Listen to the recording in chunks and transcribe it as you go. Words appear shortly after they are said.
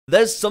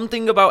There's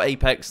something about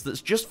Apex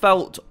that's just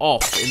felt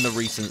off in the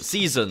recent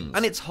seasons,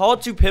 and it's hard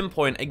to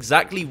pinpoint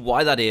exactly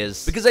why that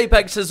is, because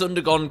Apex has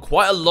undergone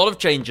quite a lot of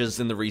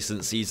changes in the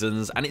recent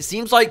seasons, and it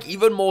seems like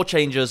even more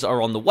changes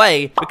are on the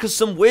way, because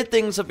some weird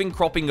things have been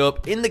cropping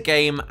up in the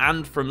game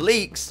and from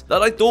leaks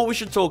that I thought we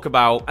should talk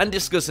about and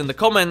discuss in the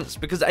comments,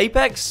 because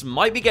Apex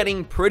might be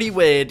getting pretty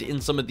weird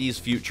in some of these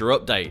future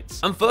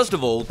updates. And first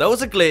of all, there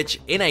was a glitch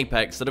in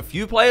Apex that a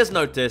few players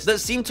noticed that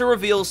seemed to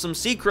reveal some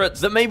secrets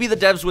that maybe the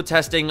devs were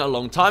testing a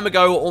long time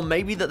ago, or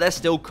maybe that they're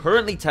still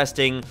currently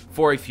testing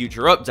for a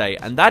future update,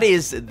 and that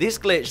is this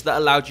glitch that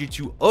allowed you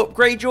to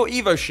upgrade your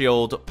Evo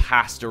shield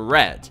past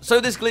red.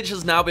 So this glitch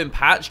has now been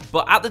patched,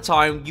 but at the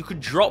time you could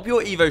drop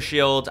your Evo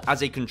shield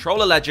as a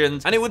controller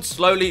legend and it would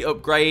slowly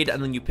upgrade,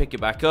 and then you pick it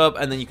back up,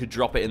 and then you could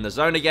drop it in the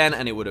zone again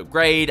and it would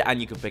upgrade,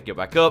 and you could pick it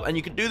back up, and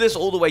you could do this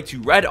all the way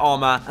to red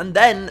armor. And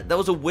then there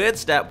was a weird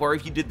step where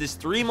if you did this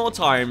 3 more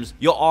times,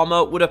 your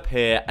armor would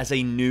appear as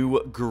a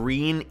new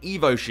green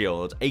Evo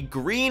shield, a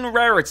green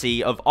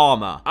rarity of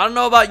armor. I don't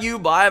know about you,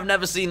 but I have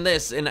never seen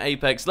this in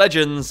Apex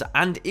Legends,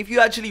 and if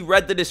you actually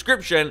read the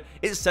description,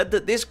 it said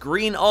that this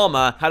green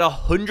armor had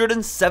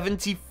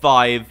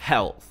 175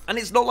 health. And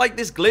it's not like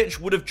this glitch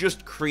would have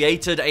just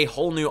created a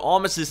whole new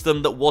armor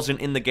system that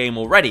wasn't in the game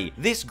already.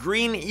 This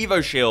green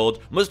Evo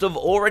shield must have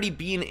already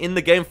been in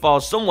the game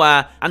file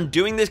somewhere, and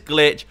doing this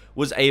glitch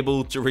was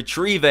able to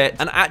retrieve it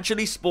and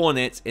actually spawn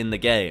it in the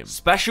game.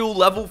 Special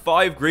level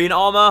 5 green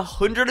armor,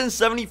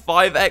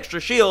 175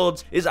 extra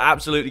shields is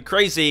absolutely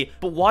crazy,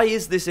 but why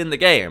is this in the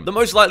game? The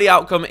most likely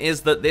outcome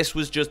is that this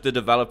was just the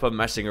developer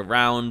messing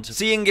around,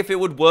 seeing if it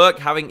would work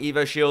having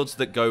Evo shields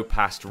that go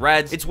past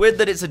red. It's weird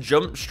that it's a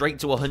jump straight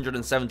to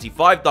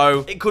 175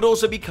 though. It could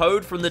also be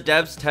code from the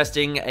devs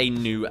testing a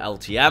new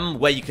LTM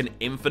where you can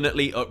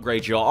infinitely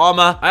upgrade your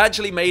armor. I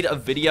actually made a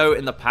video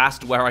in the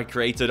past where I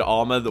created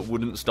armor that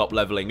wouldn't stop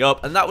leveling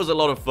up, and that was a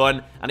lot of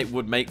fun, and it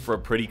would make for a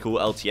pretty cool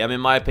LTM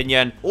in my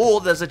opinion. Or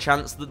there's a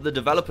chance that the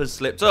developers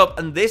slipped up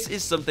and this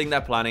is something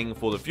they're planning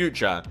for the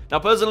future. Now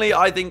personally,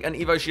 I think an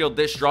Evo shield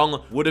this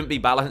strong wouldn't be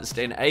balanced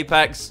in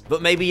Apex,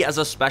 but maybe as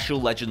a special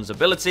Legends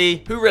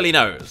ability, who really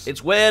knows?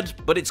 It's weird,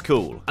 but it's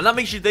cool. And that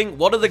makes you think,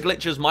 what other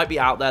glitches might be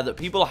out there that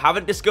people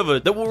haven't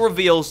discovered that will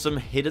reveal some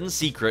hidden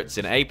secrets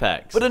in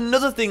Apex? But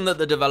another thing that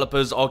the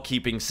developers are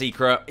keeping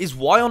secret is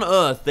why on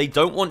earth they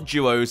don't want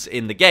duos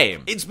in the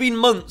game. It's been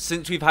months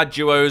since we've had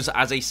duos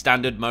as a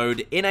standard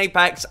mode in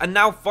Apex, and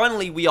now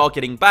finally we are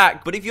getting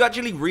back. But if you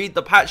actually read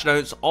the patch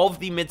notes of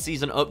the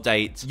mid-season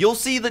update, you'll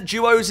see that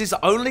duos is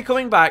only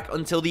coming back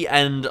until the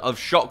end of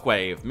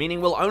Shockwave, meaning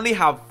we'll only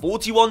have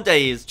 41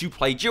 days to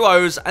play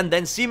duos, and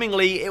then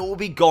seemingly it will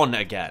be gone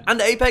again.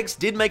 And Apex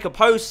did make a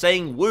post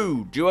saying,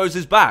 woo, duos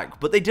is back,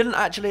 but they didn't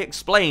actually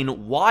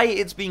explain why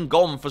it's been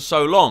gone for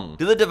so long.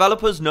 Do the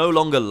developers no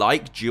longer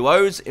like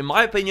duos? In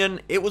my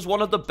opinion, it was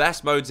one of the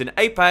best modes in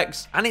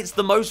Apex, and it's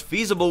the most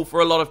feasible for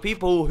a lot of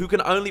people who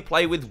can only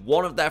play with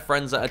one of their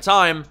friends at a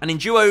time, and in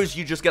duos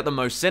you just get the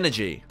most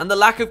synergy. And the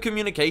lack of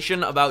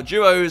communication about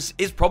duos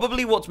is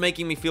probably what's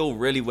making me feel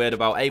really weird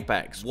about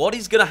Apex. What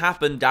is going to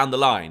happen down the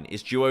line?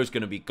 Is duos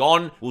going to be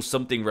gone? Will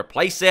something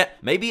replace it?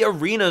 Maybe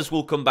arenas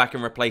will come back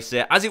and replace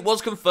it, as it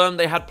was confirmed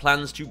they had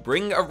plans to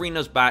bring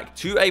arenas back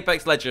to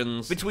Apex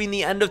Legends between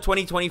the end of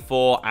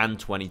 2024 and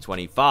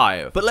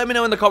 2025. But let me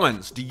know in the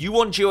comments, do you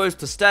want duos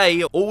to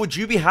stay, or would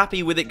you be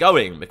happy with it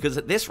going? Because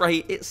at this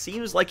rate, it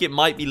seems like it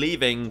might be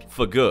leaving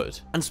for good.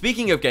 And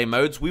speaking of game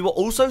modes, we were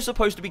also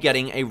supposed to be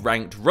getting a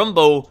ranked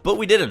rumble, but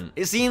we didn't.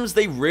 It seems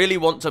they really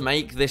want to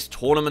make this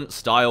tournament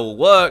style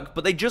work,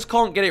 but they just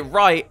can't get it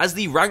right, as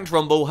the ranked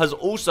rumble has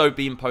also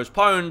been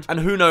postponed, and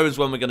who knows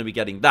when we're going to be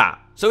getting that.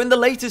 So in the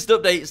latest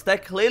updates, they're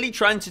clearly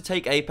trying to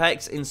take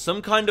Apex in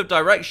some kind of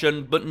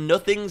direction, but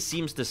nothing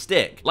seems to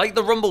stick. Like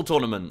the Rumble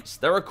tournaments.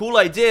 They're a cool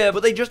idea,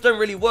 but they just don't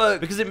really work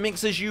because it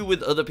mixes you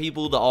with other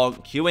people that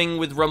aren't queuing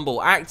with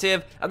Rumble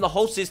active, and the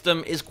whole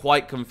system is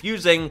quite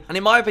confusing. And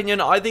in my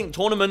opinion, I think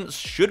tournaments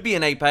should be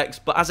in Apex,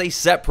 but as a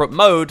separate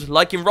mode,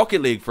 like in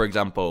Rocket League, for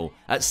example.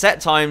 At set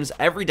times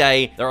every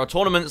day, there are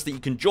tournaments that you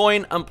can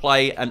join and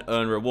play and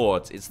earn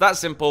rewards. It's that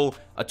simple.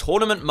 A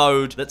tournament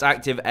mode that's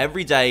active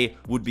every day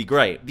would be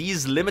great.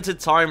 These limited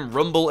time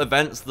Rumble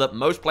events that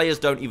most players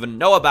don't even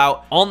know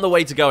about aren't the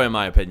way to go in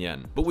my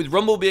opinion. But with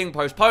Rumble being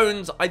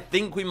postponed, I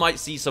think we might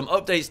see some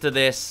updates to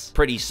this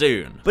pretty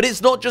soon. But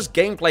it's not just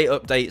gameplay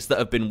updates that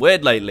have been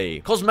weird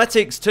lately.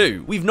 Cosmetics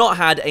too. We've not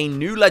had a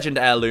new Legend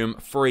Heirloom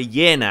for a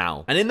year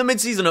now. And in the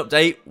mid-season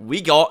update, we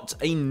got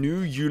a new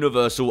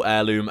Universal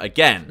Heirloom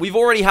again. We've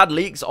already had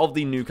leaks of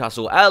the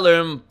Newcastle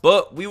Heirloom,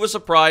 but we were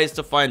surprised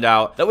to find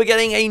out that we're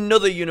getting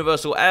another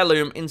Universal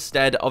Heirloom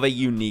instead of a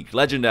unique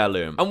Legend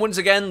Heirloom. And once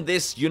again,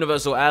 this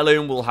universal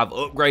heirloom will have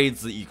upgrades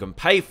that you can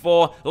pay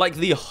for, like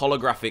the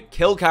holographic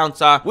kill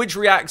counter, which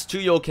reacts to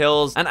your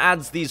kills and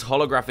adds these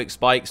holographic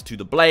spikes to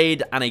the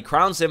blade and a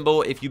crown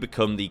symbol if you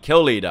become the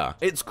kill leader.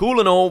 It's cool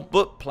and all,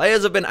 but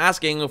players have been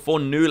asking for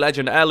new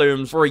legend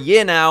heirlooms for a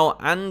year now,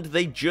 and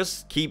they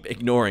just keep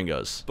ignoring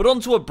us. But on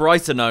to a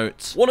brighter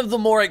note, one of the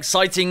more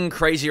exciting,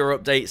 crazier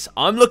updates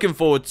I'm looking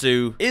forward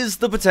to is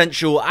the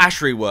potential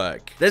Ashe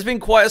rework. There's been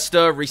quite a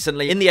stir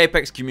recently in the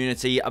Apex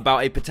community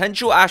about a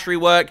potential Ashe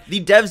rework.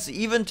 The devs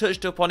even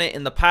touched up on it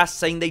in the past,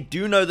 saying they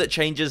do know that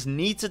changes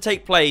need to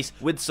take place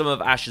with some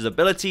of Ashe's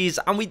abilities,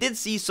 and we did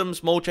see some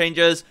small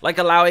changes, like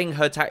allowing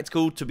her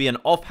tactical to be an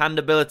offhand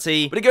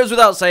ability, but it goes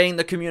without saying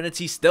the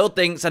community still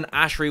thinks an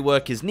Ashe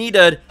rework is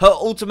needed. Her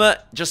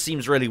ultimate just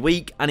seems really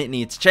weak and it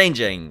needs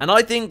changing, and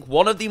I think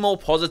one of the more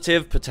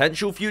positive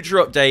potential future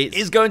updates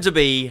is going to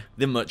be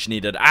the much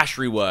needed Ashe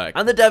rework,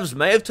 and the devs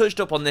may have touched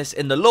up on this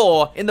in the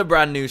lore in the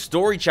brand new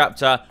story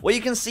chapter, where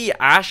you can see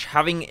Ashe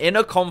having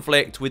inner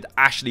conflict with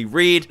Ashley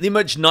Reed, the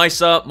much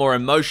nicer, more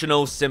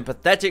emotional,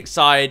 sympathetic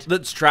side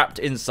that's trapped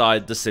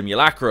inside the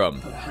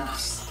simulacrum.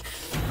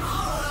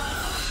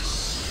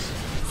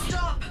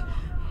 Stop!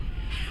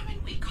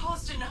 Haven't we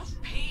caused enough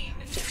pain?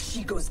 If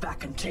she goes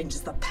back and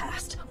changes the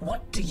past,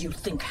 what do you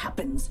think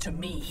happens to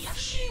me?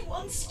 She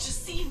wants to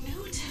see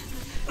Newton.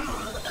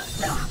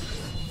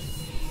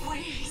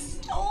 We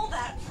stole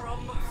that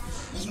from her.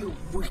 You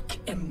weak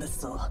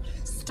imbecile.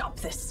 Stop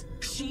this.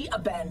 She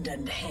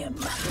abandoned him.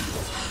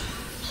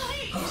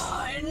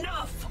 Please.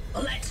 Enough!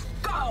 Let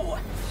go!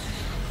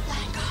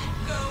 Let go!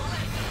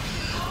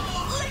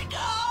 Let go!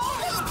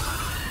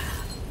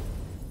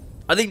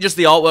 I think just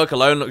the artwork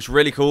alone looks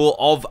really cool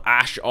of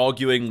Ashe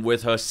arguing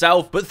with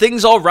herself, but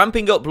things are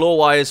ramping up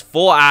lore-wise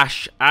for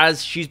Ashe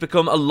as she's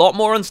become a lot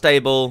more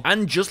unstable,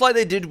 and just like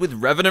they did with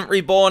Revenant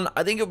Reborn,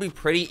 I think it'll be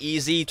pretty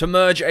easy to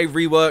merge a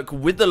rework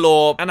with the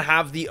lore and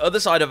have the other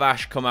side of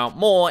Ashe come out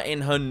more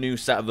in her new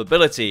set of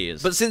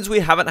abilities. But since we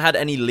haven't had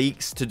any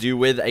leaks to do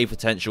with a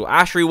potential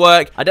Ashe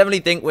rework, I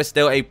definitely think we're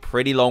still a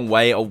pretty long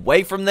way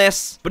away from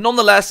this, but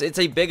nonetheless, it's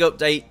a big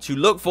update to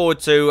look forward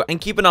to, and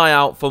keep an eye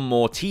out for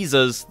more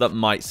teasers that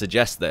might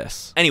suggest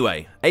this.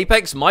 Anyway,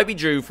 Apex might be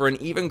due for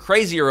an even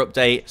crazier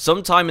update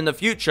sometime in the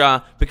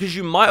future, because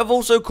you might have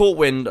also caught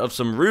wind of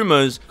some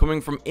rumors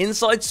coming from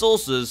inside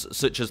sources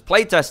such as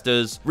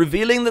playtesters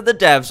revealing that the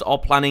devs are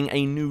planning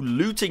a new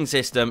looting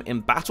system in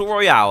Battle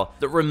Royale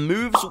that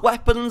removes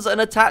weapons and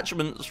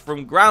attachments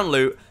from ground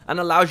loot and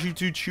allows you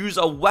to choose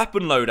a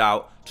weapon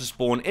loadout to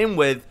spawn in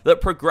with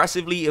that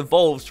progressively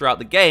evolves throughout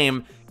the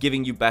game,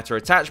 giving you better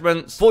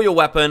attachments for your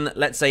weapon,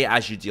 let's say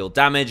as you deal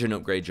damage and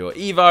upgrade your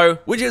Evo,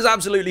 which is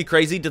absolutely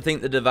crazy to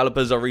think the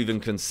developers are even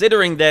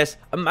considering this.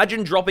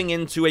 Imagine dropping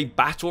into a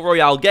Battle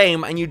Royale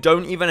game and you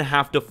don't even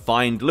have to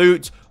find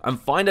loot and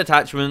find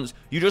attachments,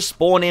 you just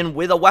spawn in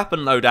with a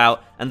weapon loadout,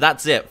 and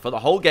that's it. For the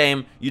whole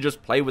game, you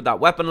just play with that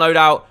weapon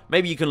loadout.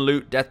 Maybe you can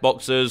loot death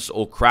boxes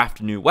or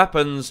craft new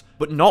weapons,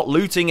 but not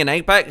looting in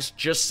Apex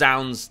just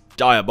sounds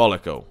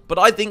diabolical. But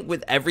I think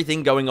with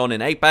everything going on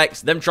in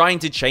Apex, them trying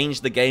to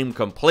change the game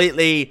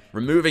completely,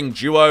 removing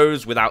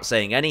duos without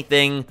saying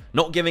anything,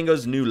 not giving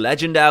us new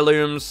legend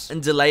heirlooms,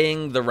 and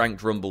delaying the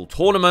ranked rumble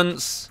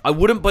tournaments, I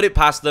wouldn't put it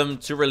past them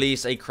to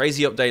release a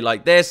crazy update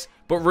like this.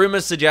 But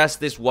rumors suggest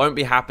this won't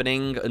be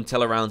happening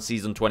until around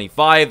Season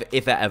 25,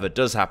 if it ever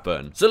does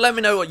happen. So let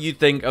me know what you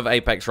think of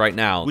Apex right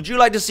now. Would you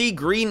like to see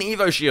green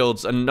Evo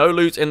shields and no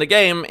loot in the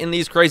game in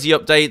these crazy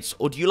updates,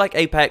 or do you like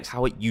Apex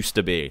how it used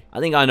to be? I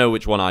think I know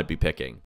which one I'd be picking.